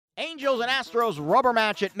Angels and Astros rubber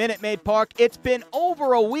match at Minute Maid Park. It's been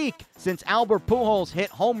over a week since Albert Pujols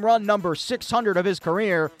hit home run number 600 of his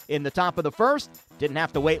career in the top of the first. Didn't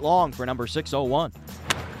have to wait long for number 601.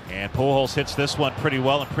 And Pujols hits this one pretty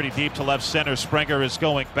well and pretty deep to left center. Springer is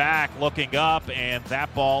going back, looking up, and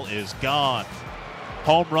that ball is gone.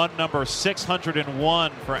 Home run number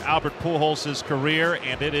 601 for Albert Pujols' career,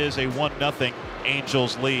 and it is a 1-0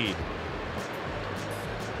 Angels lead.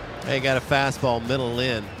 They got a fastball middle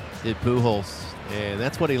in, did Pujols, and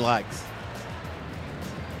that's what he likes.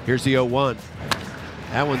 Here's the 0-1.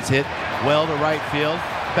 That one's hit well to right field.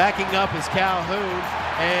 Backing up is Calhoun,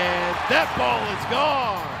 and that ball is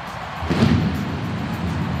gone.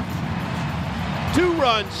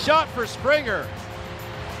 2-run shot for Springer.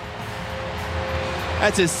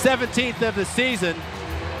 That's his 17th of the season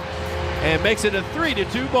and makes it a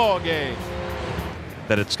 3-2 ball game.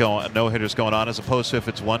 That it's going no-hitters going on, as opposed to if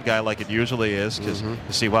it's one guy like it usually is, because you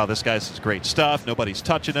see, wow, this guy's great stuff, nobody's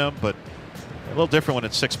touching him, but a little different when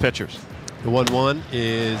it's 6 pitchers. The 1-1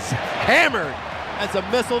 is hammered. That's a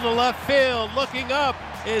missile to left field. Looking up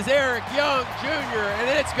is Eric Young Jr., and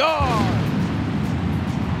it's gone.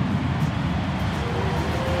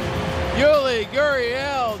 Yuli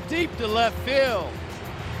Gurriel deep to left field.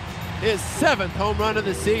 His 7th home run of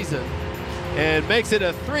the season, and makes it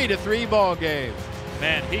a 3-3 ball game.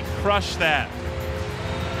 Man, he crushed that.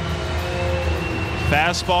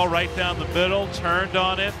 Fastball right down the middle, turned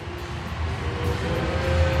on it.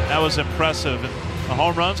 That was impressive. And a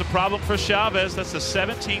home run's a problem for Chavez. That's the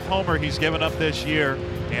 17th homer he's given up this year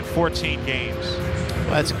in 14 games. Well,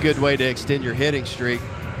 that's a good way to extend your hitting streak.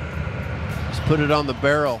 Just put it on the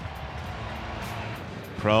barrel.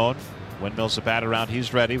 Cron windmills the bat around.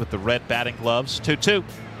 He's ready with the red batting gloves. 2-2.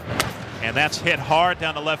 And that's hit hard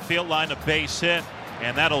down the left field line, a base hit.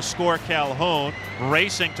 And that'll score Calhoun.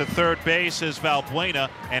 Racing to third base is Valbuena,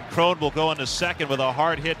 and Cron will go into second with a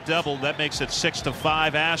hard hit double. That makes it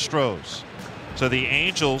 6-5 Astros. So the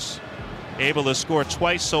Angels able to score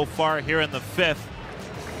twice so far here in the 5th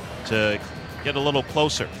to get a little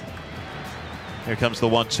closer. Here comes the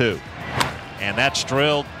 1-2. And that's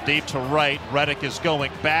drilled deep to right. Reddick is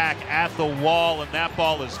going back at the wall, and that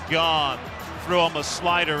ball is gone. Threw him a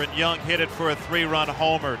slider, and Young hit it for a 3-run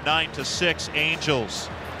homer. 9-6 Angels.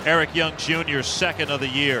 Eric Young Jr., 2nd of the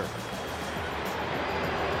year.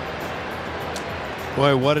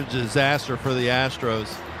 Boy, what a disaster for the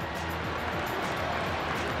Astros.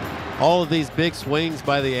 All of these big swings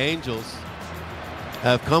by the Angels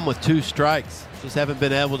have come with 2 strikes. Just haven't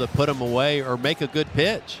been able to put them away or make a good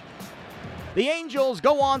pitch. The Angels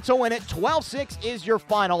go on to win it. 12-6 is your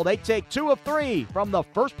final. They take 2 of 3 from the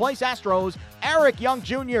first-place Astros. Eric Young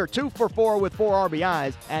Jr., 2 for 4 with 4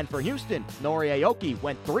 RBIs. And for Houston, Nori Aoki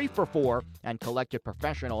went 3 for 4 and collected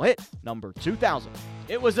professional hit number 2,000.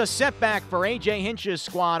 It was a setback for A.J. Hinch's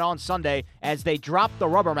squad on Sunday as they dropped the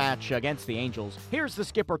rubber match against the Angels. Here's the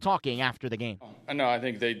skipper talking after the game. No, I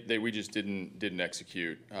think we just didn't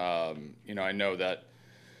execute. I know that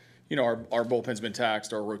our bullpen's been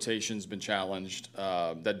taxed, our rotation's been challenged.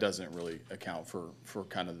 That doesn't really account for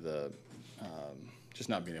kind of the just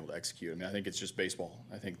not being able to execute. I mean, I think it's just baseball.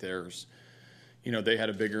 I think there's, they had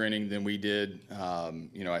a bigger inning than we did.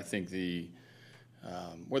 I think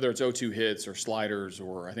whether it's 0-2 hits or sliders,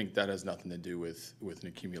 or I think that has nothing to do with an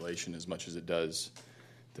accumulation as much as it does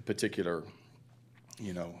the particular,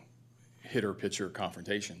 hitter-pitcher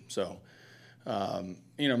confrontation. So.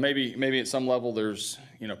 Maybe at some level there's,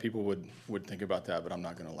 people would think about that, but I'm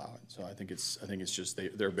not going to allow it. So I think it's just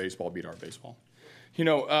their baseball beat our baseball. Gave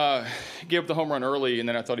up the home run early, and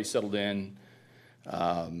then I thought he settled in,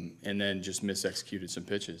 and then just mis-executed some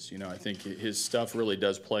pitches. I think his stuff really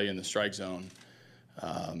does play in the strike zone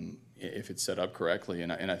if it's set up correctly,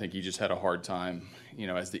 and I think he just had a hard time.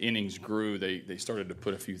 As the innings grew, they started to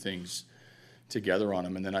put a few things together on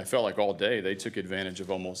him, and then I felt like all day they took advantage of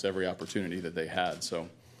almost every opportunity that they had. So,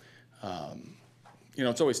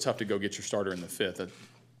 it's always tough to go get your starter in the 5th.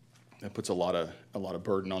 That puts a lot of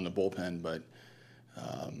burden on the bullpen, but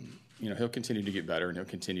he'll continue to get better, and he'll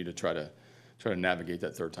continue to try to navigate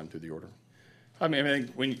that 3rd time through the order. I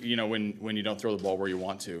think when you don't throw the ball where you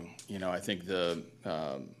want to, I think the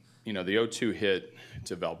 0-2 hit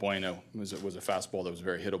to Valbuena was a fastball that was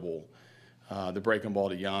very hittable. The breaking ball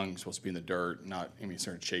to Young, supposed to be in the dirt,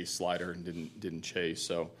 sort of chase slider and didn't chase.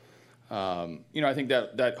 So, I think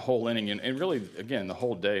that whole inning and really, again, the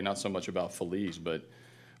whole day, not so much about Feliz, but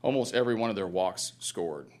almost every one of their walks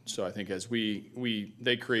scored. So I think as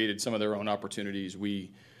they created some of their own opportunities,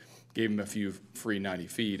 we gave them a few free 90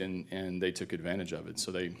 feet, and they took advantage of it.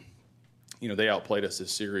 So they they outplayed us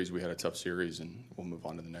this series. We had a tough series, and we'll move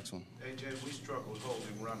on to the next one. AJ, we struggled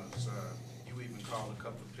holding runners. You even called a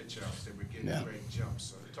couple of pitch outs that were getting great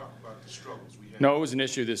jumps. Talk about the struggles we had. No, it was an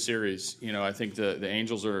issue this series. I think the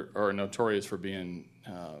Angels are notorious for being,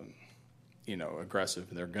 aggressive.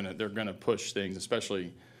 They're gonna push things,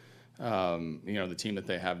 especially, the team that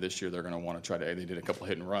they have this year. They're gonna want to try to. They did a couple of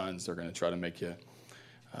hit and runs. They're gonna try to make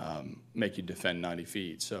you defend 90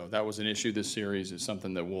 feet. So that was an issue this series. It's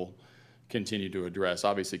something that we'll continue to address.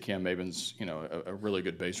 Obviously, Cam Maben's a really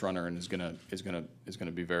good base runner and is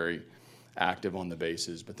gonna be very active on the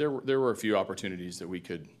bases. But there were a few opportunities that we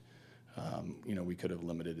could have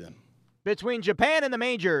limited them. Between Japan and the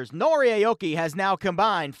majors, Nori Aoki has now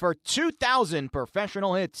combined for 2,000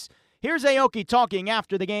 professional hits. Here's Aoki talking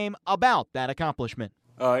after the game about that accomplishment.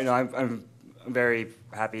 I'm very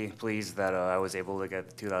happy, pleased that I was able to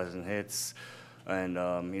get 2,000 hits. And,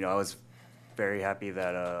 I was very happy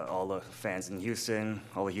that all the fans in Houston,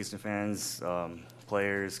 all the Houston fans,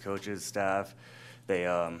 players, coaches, staff, they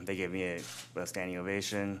gave me a standing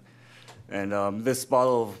ovation. And this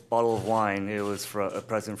bottle of wine, it was a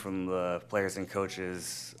present from the players and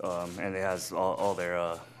coaches, and it has all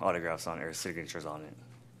their autographs on it, or signatures on it.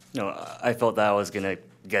 I felt that I was gonna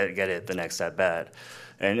get it the next at bat,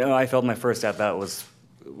 and I felt my first at bat was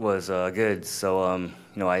good. So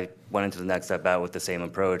I went into the next at bat with the same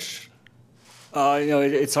approach.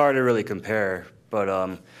 It's hard to really compare,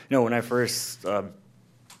 but when I first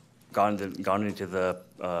gone into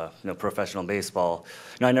the professional baseball,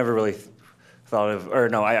 I never really thought of,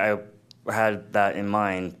 I had that in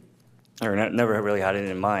mind, or never really had it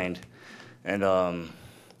in mind, and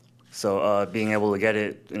so being able to get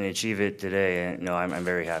it and achieve it today, I'm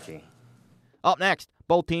very happy. Up next,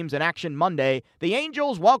 both teams in action Monday. The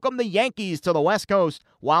Angels welcome the Yankees to the West Coast,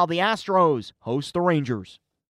 while the Astros host the Rangers.